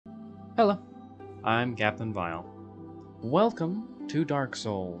Hello, I'm Captain Vile. Welcome to Dark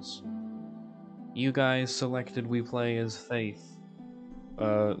Souls. You guys selected we play as Faith,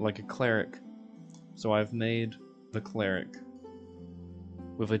 like a cleric. So I've made the cleric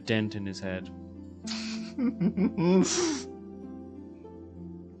with a dent in his head.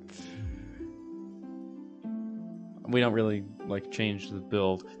 We don't really change the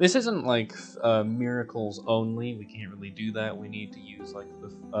build. This isn't miracles only. We can't really do that. We need to use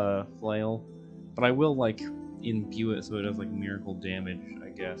the flail, but I will imbue it so it does miracle damage, I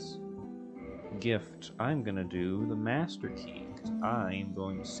guess. Gift. I'm gonna do the Master Key because I'm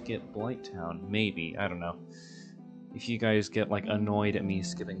going to skip Blighttown. Maybe, I don't know. If you guys get annoyed at me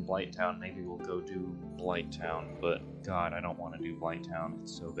skipping Blighttown, maybe we'll go do Blighttown. But God, I don't want to do Blighttown.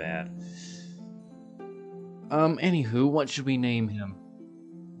 It's so bad. Anywho, what should we name him?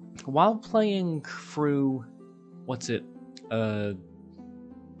 While playing through,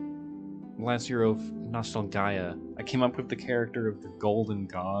 last year of Nostalgia, I came up with the character of the Golden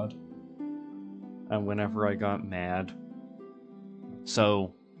God. And whenever I got mad.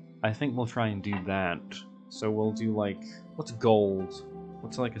 So, I think we'll try and do that. So we'll do what's gold?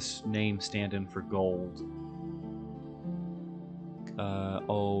 What's a name stand-in for gold?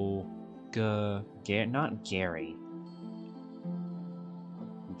 Not Gary.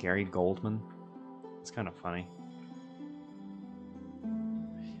 Gary Goldman? It's kind of funny.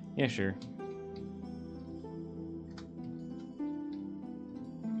 Yeah, sure.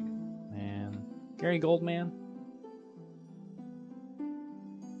 Man. Gary Goldman?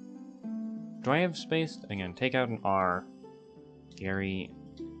 Do I have space? Again, take out an R. Gary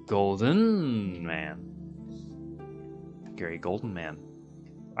Golden Man. Gary Golden Man.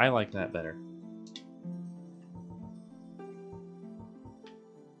 I like that better.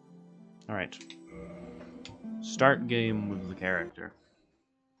 Alright. Start game with the character.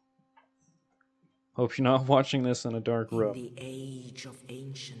 Hope you're not watching this in a dark room. In the age of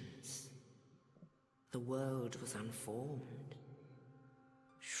ancients, the world was unformed,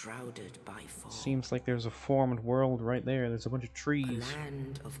 shrouded by fog. Seems like there's a formed world right there. There's a bunch of trees. A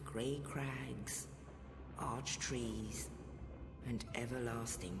land of grey crags, arch trees, and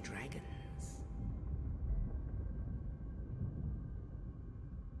everlasting dragons.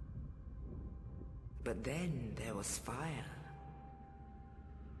 But then there was fire.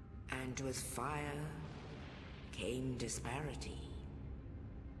 And with fire came disparity.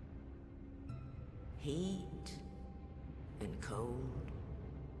 Heat and cold,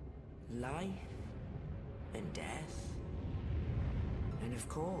 life and death, and of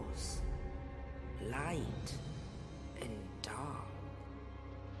course, light and dark.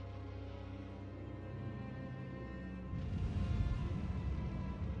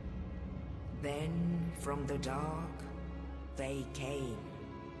 Then from the dark they came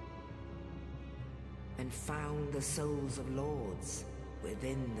and found the souls of lords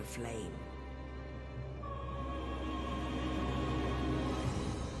within the flame.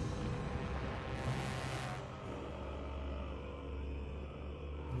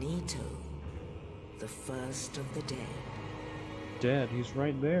 Nito, the first of the dead. Dead, he's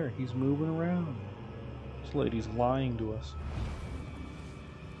right there. He's moving around. This lady's lying to us.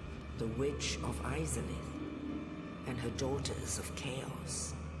 The Witch of Izalith and her daughters of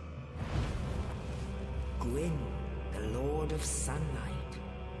Chaos. Gwyn, the Lord of Sunlight,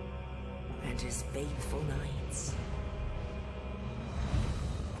 and his faithful knights.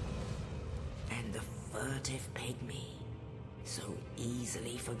 And the furtive pygmy, so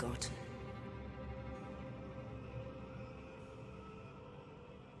easily forgotten.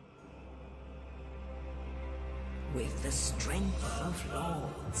 With the strength of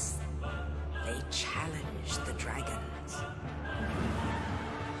lords, they challenged the dragons.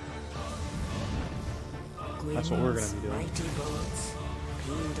 That's what we're gonna be doing. Mighty bullets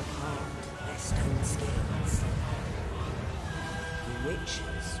peeled apart their stone scales. The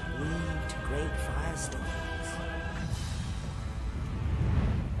witches weaved great firestorms.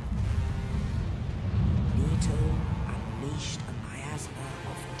 Nito unleashed a miasma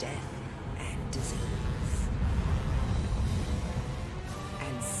of death and disease.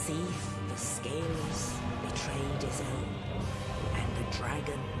 And Seath, the Scaleless, betrayed his own, and the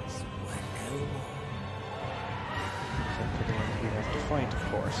dragons were no more. We have to fight, of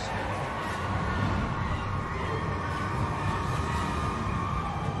course.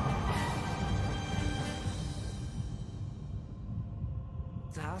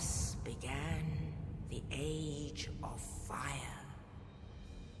 Thus began the Age of Fire.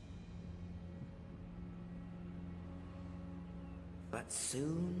 But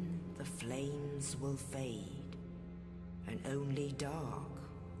soon the flames will fade, and only dark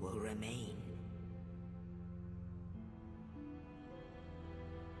will remain. remain.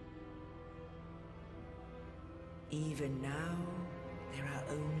 Even now, there are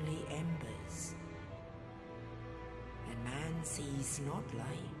only embers. And man sees not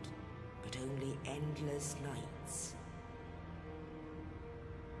light, but only endless nights.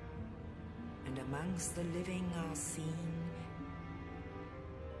 And amongst the living are seen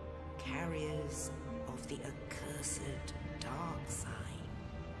carriers of the accursed dark sign.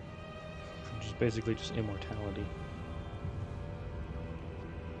 Which is basically just immortality.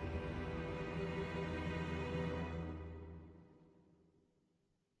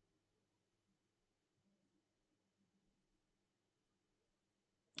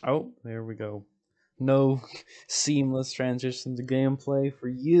 Oh, there we go. No seamless transition to gameplay for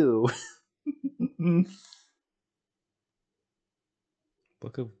you.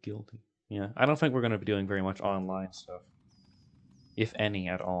 Book of Guilty. Yeah, I don't think we're going to be doing very much online stuff. If any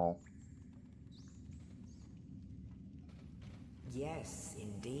at all. Yes,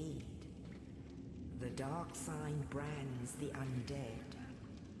 indeed. The dark sign brands the undead.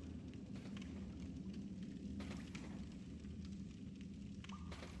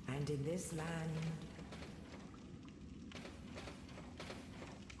 And in this land,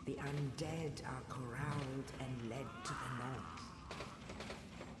 the undead are corralled and led to the north.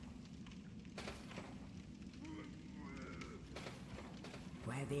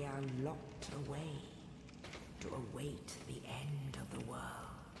 Where they are locked away to await the end of the world.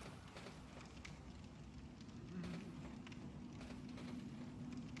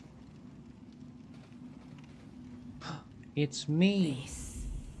 It's me. This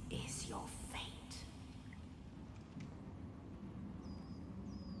is your fate.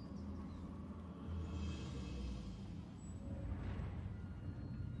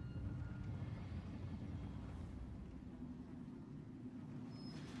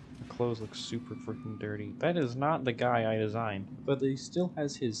 The clothes look super freaking dirty. That is not the guy I designed, but he still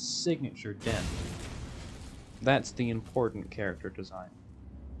has his signature dent. That's the important character design.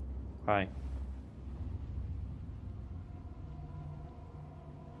 Hi.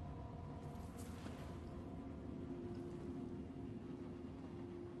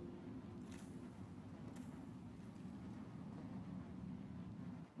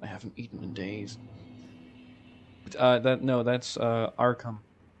 I haven't eaten in days. That's Arkham.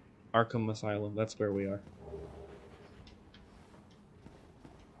 Arkham Asylum, that's where we are.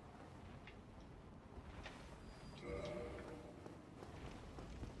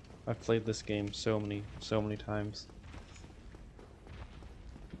 I've played this game so many times.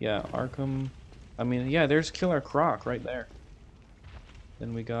 Yeah, Arkham. I mean, yeah, there's Killer Croc right there.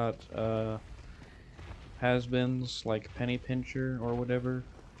 Then we got has-beens like Penny Pincher or whatever.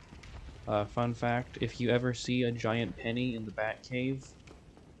 Fun fact, if you ever see a giant penny in the Batcave,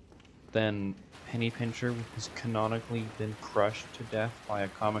 then Penny Pincher has canonically been crushed to death by a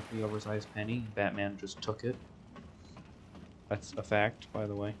comically oversized penny. Batman just took it. That's a fact, by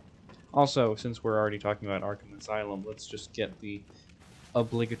the way. Also, since we're already talking about Arkham Asylum, let's just get the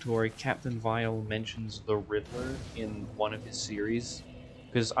obligatory Captain Vile mentions the Riddler in one of his series.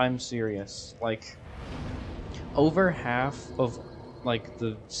 Because I'm serious, like, over half of, like,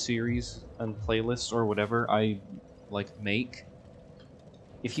 the series and playlists or whatever I, like, make,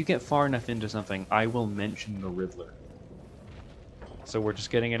 if you get far enough into something, I will mention the Riddler. So we're just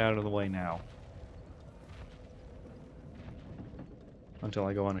getting it out of the way now. Until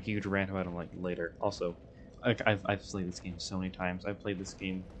I go on a huge rant about him, like, later. Also, I've played this game so many times. I've played this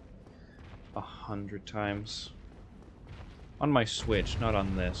game 100 times. On my Switch, not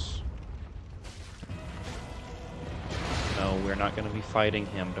on this. No, we're not going to be fighting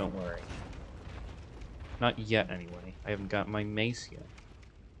him, don't worry. Not yet, anyway. I haven't got my mace yet.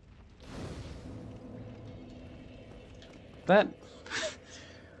 That...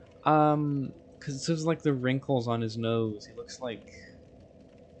 because there's like the wrinkles on his nose. He looks like...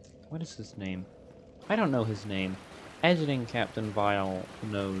 What is his name? I don't know his name. Editing Captain Vile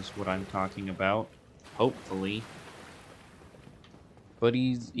knows what I'm talking about. Hopefully. But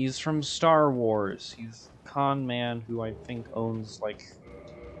he's from Star Wars. He's a con man who I think owns, like...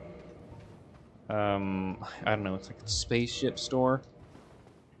 I don't know, it's like a spaceship store.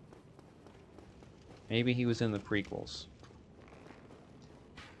 Maybe he was in the prequels.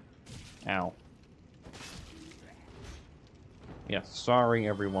 Ow. Yeah, sorry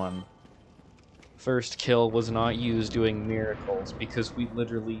everyone. First kill was not used doing miracles, because we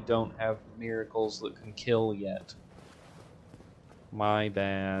literally don't have miracles that can kill yet. My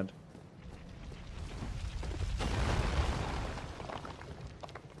bad.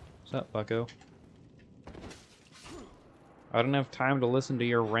 What's up, bucko? I don't have time to listen to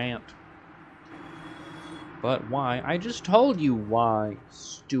your rant. But why? I just told you why,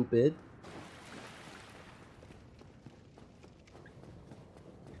 stupid.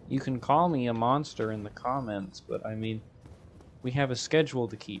 You can call me a monster in the comments, but I mean, we have a schedule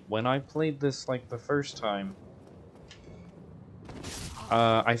to keep. When I played this, like, the first time,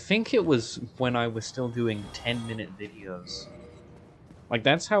 I think it was when I was still doing 10-minute videos. Like,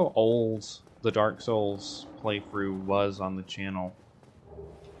 that's how old the Dark Souls playthrough was on the channel.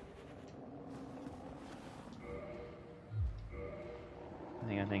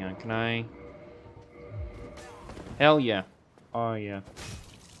 Hang on, can I... Hell yeah. Oh yeah.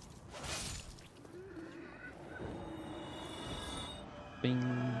 Bing.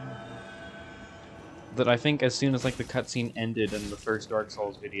 That I think as soon as, like, the cutscene ended in the first Dark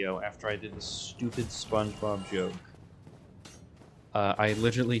Souls video, after I did the stupid SpongeBob joke, I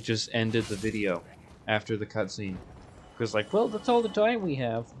literally just ended the video after the cutscene. Because, like, well, that's all the time we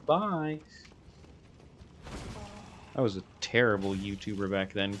have. Bye. I was a terrible YouTuber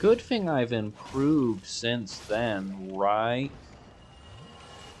back then. Good thing I've improved since then, right?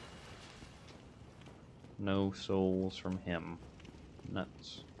 No souls from him.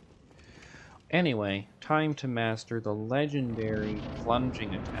 Nuts. Anyway, time to master the legendary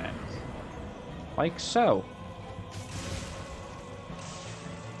plunging attack. Like so.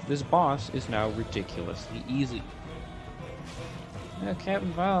 This boss is now ridiculously easy. Now,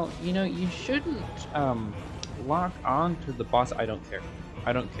 Captain Val, you know, you shouldn't, lock on to the boss. I don't care.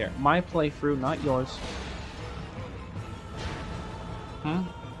 I don't care. My playthrough, not yours.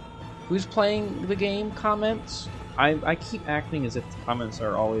 Who's playing the game? Comments? I keep acting as if the comments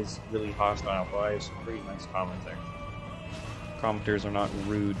are always really hostile, but I have some pretty nice comments there. Commenters are not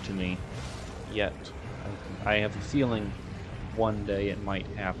rude to me. Yet. I have a feeling one day it might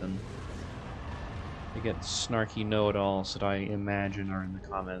happen. I get snarky know-it-alls that I imagine are in the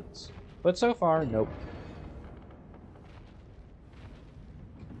comments. But so far, nope.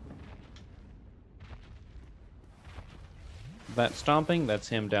 That stomping, that's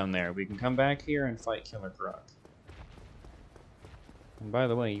him down there. We can come back here and fight Killer Croc. And by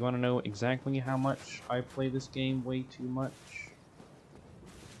the way, you want to know exactly how much I play this game? Way too much.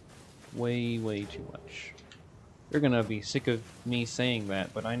 Way too much. You're gonna be sick of me saying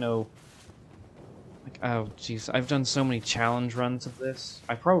that, but I know... Like, oh, jeez, I've done so many challenge runs of this.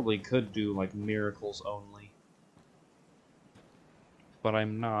 I probably could do, like, miracles only. But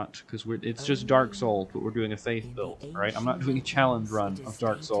I'm not, because it's just Dark Souls, but we're doing a faith build, right? I'm not doing a challenge run of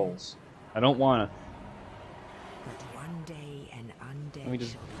Dark Souls. I don't wanna. But one day an undead Let me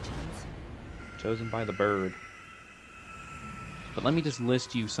just... shall be chosen. Chosen by the bird. But let me just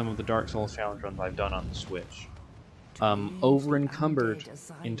list you some of the Dark Souls challenge runs I've done on the Switch. Over encumbered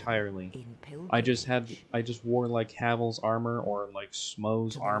entirely. I just wore like Havel's armor or like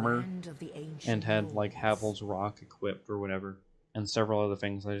Smo's armor and had like Havel's rock equipped or whatever, and several other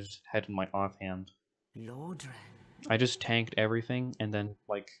things I just had in my offhand. I just tanked everything and then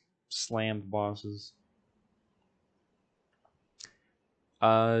like slammed bosses.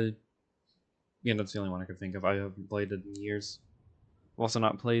 Yeah, that's the only one I could think of. I haven't played it in years. I've also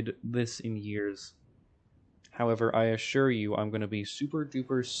not played this in years. However, I assure you I'm going to be super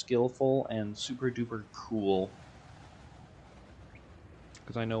duper skillful and super duper cool.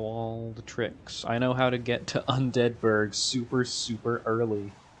 Because I know all the tricks. I know how to get to Undeadburg super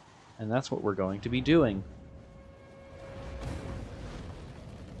early. And that's what we're going to be doing.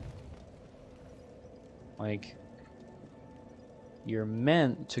 Like, you're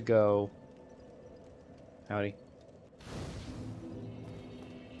meant to go... Howdy.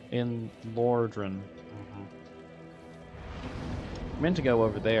 In Lordran. Meant to go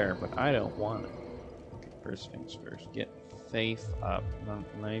over there, but I don't want it. Okay, first things first. Get faith up. No,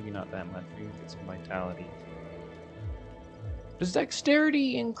 maybe not that much. Maybe get some vitality. Does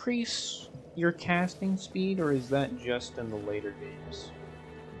dexterity increase your casting speed, or is that just in the later games?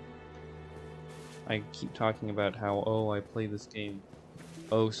 I keep talking about how, oh, I play this game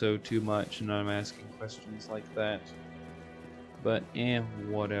oh so too much, and I'm asking questions like that. But,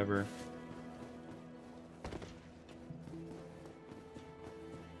 whatever.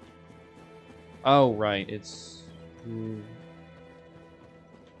 Oh, right, it's...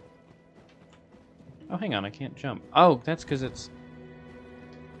 Oh, hang on, I can't jump. Oh, that's because it's...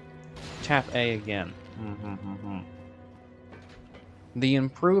 Tap A again. The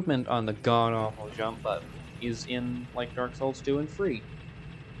improvement on the god-awful jump button is in, like, Dark Souls 2 and 3.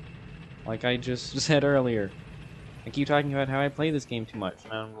 Like I just said earlier. I keep talking about how I play this game too much,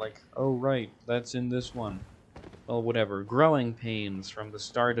 and I'm like, oh, right, that's in this one. Well, whatever. Growing pains from the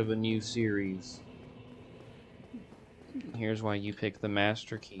start of a new series. Here's why you pick the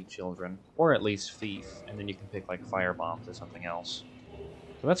Master Key, children. Or at least Thief, and then you can pick, like, Firebombs or something else.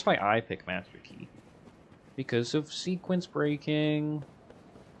 So that's why I pick Master Key. Because of sequence breaking.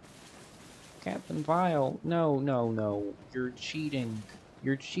 Captain Vile, no, no, no. You're cheating.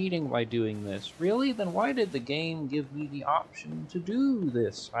 You're cheating by doing this. Really? Then why did the game give me the option to do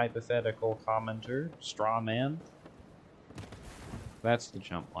this? Hypothetical commenter. Straw man. That's the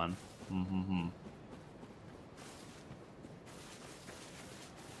jump one.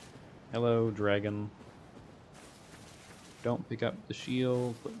 Hello, dragon. Don't pick up the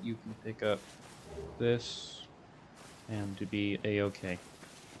shield, but you can pick up this. And to be a-okay.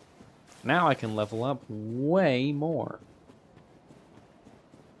 Now I can level up way more.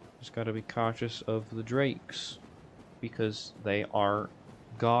 Just gotta be cautious of the drakes, because they are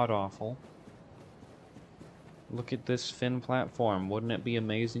god-awful. Look at this fin platform. Wouldn't it be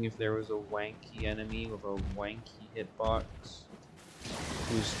amazing if there was a wanky enemy with a wanky hitbox,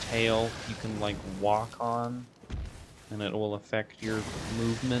 whose tail you can, like, walk on, and it will affect your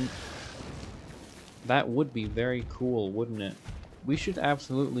movement? That would be very cool, wouldn't it? We should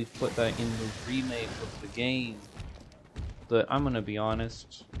absolutely put that in the remake of the game. But I'm gonna be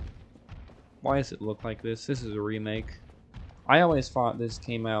honest. Why does it look like this? This is a remake. I always thought this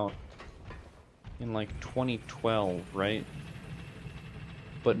came out in like 2012, right?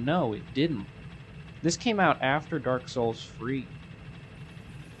 But no, it didn't. This came out after Dark Souls 3.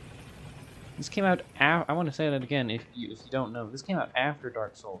 This came out I want to say that again if you don't know. This came out after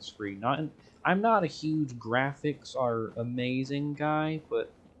Dark Souls 3. I'm not a huge graphics are amazing guy,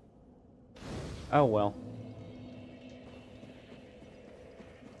 but oh well.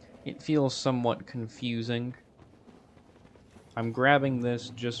 It feels somewhat confusing. I'm grabbing this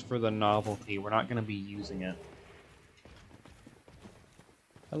just for the novelty. We're not going to be using it.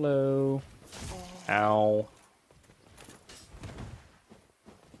 Hello. Ow.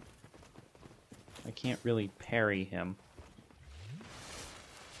 I can't really parry him.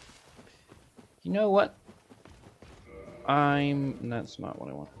 You know what? That's not what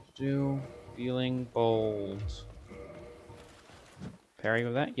I wanted to do. Feeling bold. Parry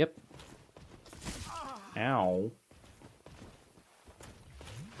with that? Yep. Ow.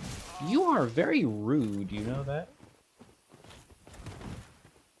 You are very rude, you know that?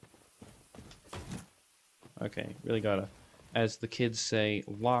 Okay, really gotta, as the kids say,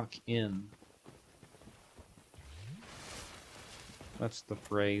 lock in. That's the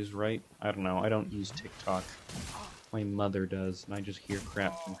phrase, right? I don't know, I don't use TikTok. My mother does, and I just hear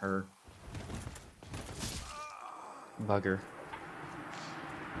crap from her. Bugger.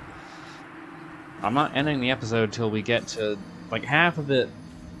 I'm not ending the episode till we get to, like, half of it.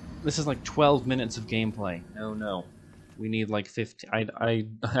 This is like 12 minutes of gameplay. No. We need like 15.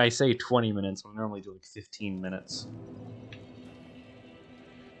 I say 20 minutes. I normally do like 15 minutes.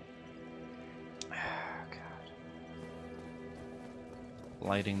 God.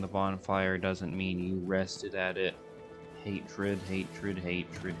 Lighting the bonfire doesn't mean you rested at it. Hatred, hatred,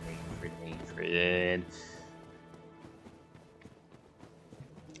 hatred, hatred, hatred.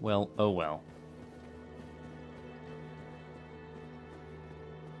 Well, oh well.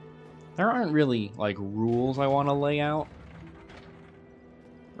 There aren't really, like, rules I want to lay out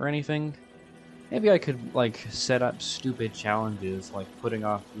or anything. Maybe I could, like, set up stupid challenges, like putting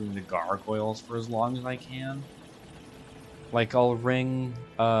off doing the gargoyles for as long as I can. Like, I'll ring,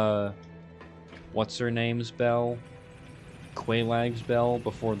 what's-her-name's bell? Quaylag's bell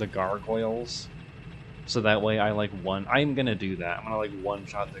before the gargoyles. So that way I, like, I'm gonna do that. I'm gonna, like,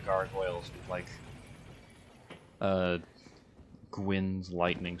 one-shot the gargoyles with, like, Gwyn's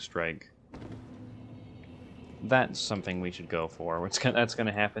lightning strike. That's something we should go for. That's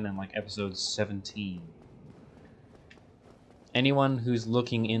gonna happen in like episode 17. Anyone who's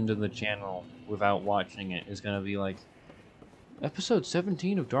looking into the channel without watching it is gonna be like, episode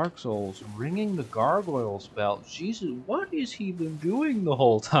 17 of Dark Souls, ringing the gargoyles bell. Jesus, what has he been doing the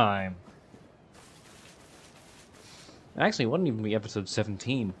whole time? Actually, it wouldn't even be episode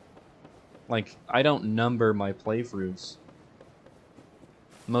 17. Like, I don't number my playthroughs.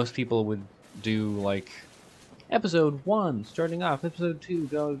 Most people would do, like, episode 1, starting off, episode 2,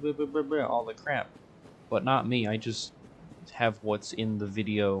 blah, blah, blah, blah, blah, all the crap. But not me, I just have what's in the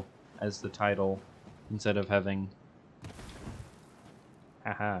video as the title, instead of having...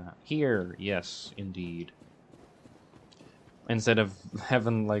 Haha, here, yes, indeed. Instead of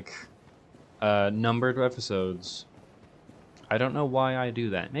having, like, numbered episodes. I don't know why I do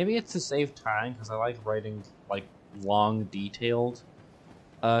that. Maybe it's to save time, because I like writing, like, long, detailed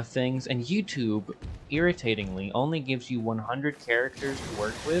things, and YouTube, irritatingly, only gives you 100 characters to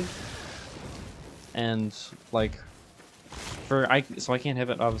work with, and, like, So I can't have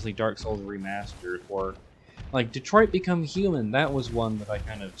it obviously Dark Souls Remastered, or like Detroit Become Human. That was one that I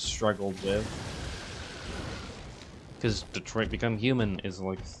kind of struggled with, because Detroit Become Human is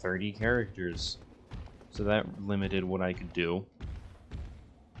like 30 characters, so that limited what I could do.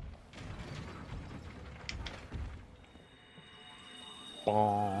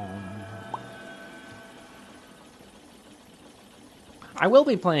 I will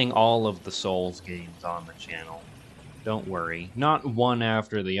be playing all of the Souls games on the channel. Don't worry. Not one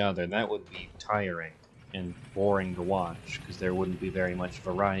after the other. That would be tiring and boring to watch, because there wouldn't be very much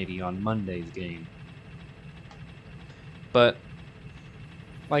variety on Monday's game. But,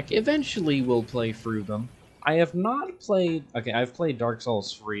 like, eventually we'll play through them. I have not played... Okay, I've played Dark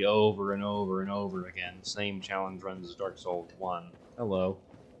Souls 3 over and over and over again. Same challenge runs as Dark Souls 1. Hello.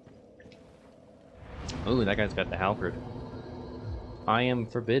 Ooh, that guy's got the halberd. I am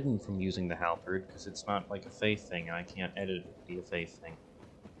forbidden from using the halberd, because it's not like a faith thing, and I can't edit it to be a faith thing.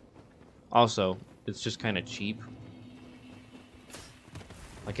 Also, it's just kind of cheap.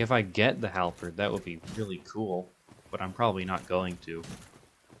 Like, if I get the halberd, that would be really cool, but I'm probably not going to.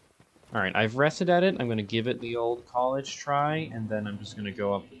 Alright, I've rested at it, I'm going to give it the old college try, and then I'm just going to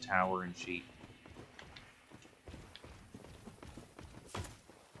go up the tower and cheat.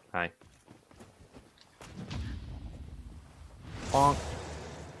 Hi. Bonk.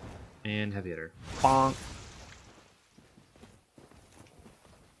 And heavy hitter. Bonk.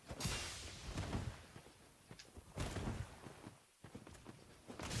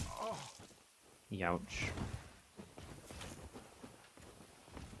 Youch.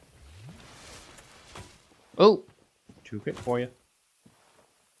 Oh! Too quick for you.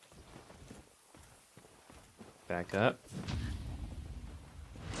 Back up.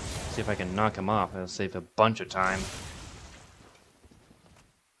 See if I can knock him off. That'll save a bunch of time.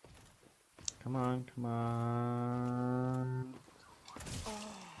 Come on, come on.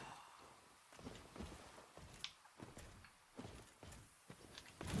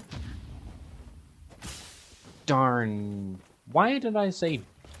 Darn. Why did I say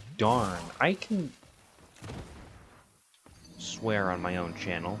darn? I can swear on my own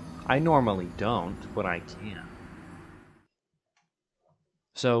channel. I normally don't, but I can.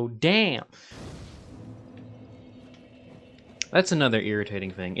 So, damn. That's another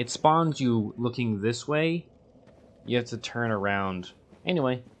irritating thing. It spawns you looking this way. You have to turn around.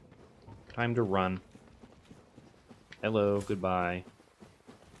 Anyway, time to run. Hello, goodbye.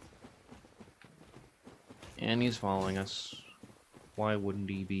 And he's following us. Why wouldn't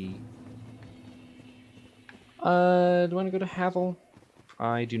he be? Do I want to go to Havel?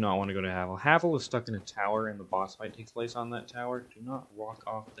 I do not want to go to Havel. Havel is stuck in a tower, and the boss fight takes place on that tower. Do not walk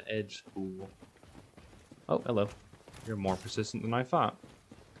off the edge, fool. Oh, hello. You're more persistent than I thought.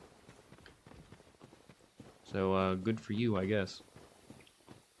 So, good for you, I guess.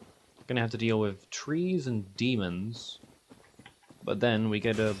 Gonna have to deal with trees and demons. But then we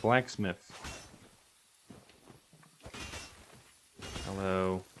get a blacksmith.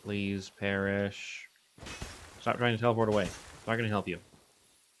 Hello, please perish. Stop trying to teleport away. It's not gonna help you.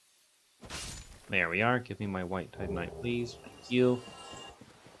 There we are. Give me my white titanite, please. Thank you.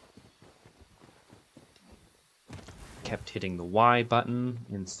 Kept hitting the Y button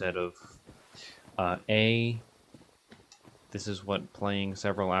instead of A. This is what playing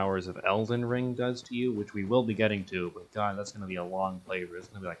several hours of Elden Ring does to you, which we will be getting to, but god, that's going to be a long playthrough. It's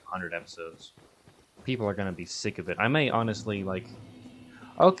going to be like 100 episodes. People are going to be sick of it. I may honestly, like...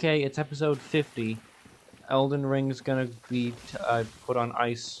 Okay, it's episode 50. Elden Ring's going to be put on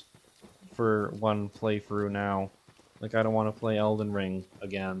ice for one playthrough now. Like, I don't want to play Elden Ring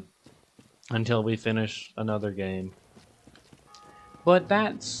again until we finish another game. But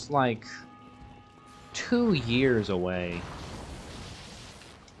that's, like, 2 years away.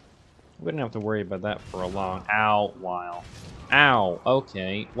 We wouldn't have to worry about that for a long... Ow, while. Ow,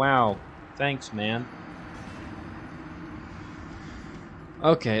 okay. Wow. Thanks, man.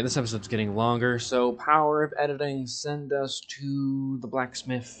 Okay, this episode's getting longer, so power of editing, send us to the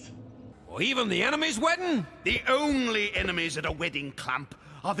blacksmith. Or even the enemy's wedding? The only enemies at a wedding, Clamp,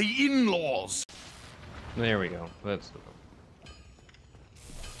 are the in-laws. There we go. That's the...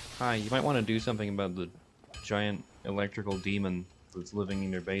 Hi, you might want to do something about the giant electrical demon that's living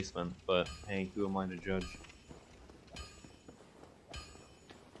in your basement, but hey, who am I to judge?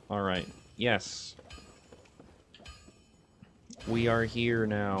 Alright, yes. We are here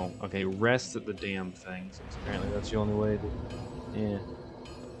now. Okay, rest at the damn thing, since apparently that's the only way to... Yeah.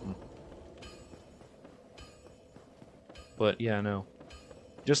 But yeah, no.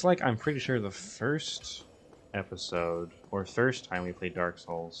 Just like I'm pretty sure the first episode, or first time we played Dark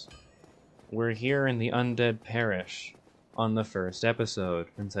Souls, we're here in the Undead Parish. on the first episode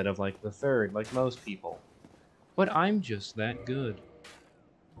instead of like the third, like most people. But I'm just that good.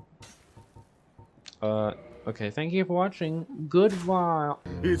 Okay, thank you for watching. Goodbye.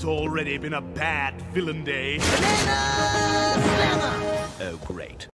 It's already been a bad villain day. Oh, great.